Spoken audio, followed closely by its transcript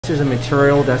This is a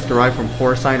material that's derived from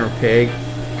porcine or pig.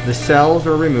 The cells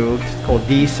are removed, it's called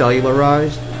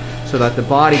decellularized, so that the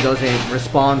body doesn't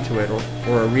respond to it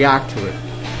or react to it.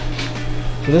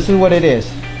 So this is what it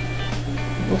is.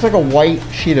 It looks like a white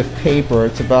sheet of paper.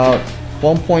 It's about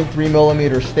 1.3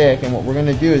 millimeters thick, and what we're going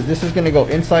to do is this is going to go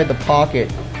inside the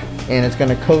pocket and it's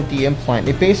going to coat the implant.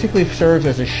 It basically serves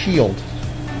as a shield.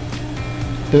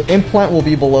 The implant will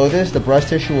be below this, the breast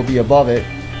tissue will be above it,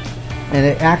 and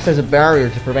it acts as a barrier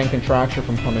to prevent contraction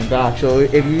from coming back. So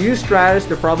if you use Strattice,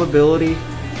 the probability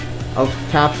of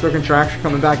capsular contraction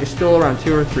coming back is still around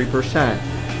 2 or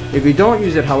 3%. If you don't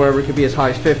use it, however, it could be as high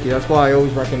as 50. That's why I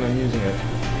always recommend using it.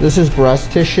 This is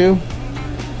breast tissue.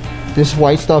 This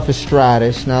white stuff is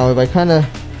Strattice. Now if I kind of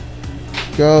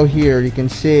go here, you can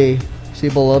see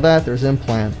below that there's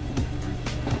implant.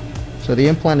 So the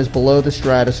implant is below the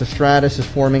Strattice. The Strattice is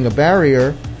forming a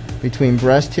barrier between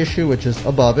breast tissue, which is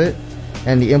above it,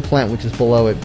 and the implant, which is below it.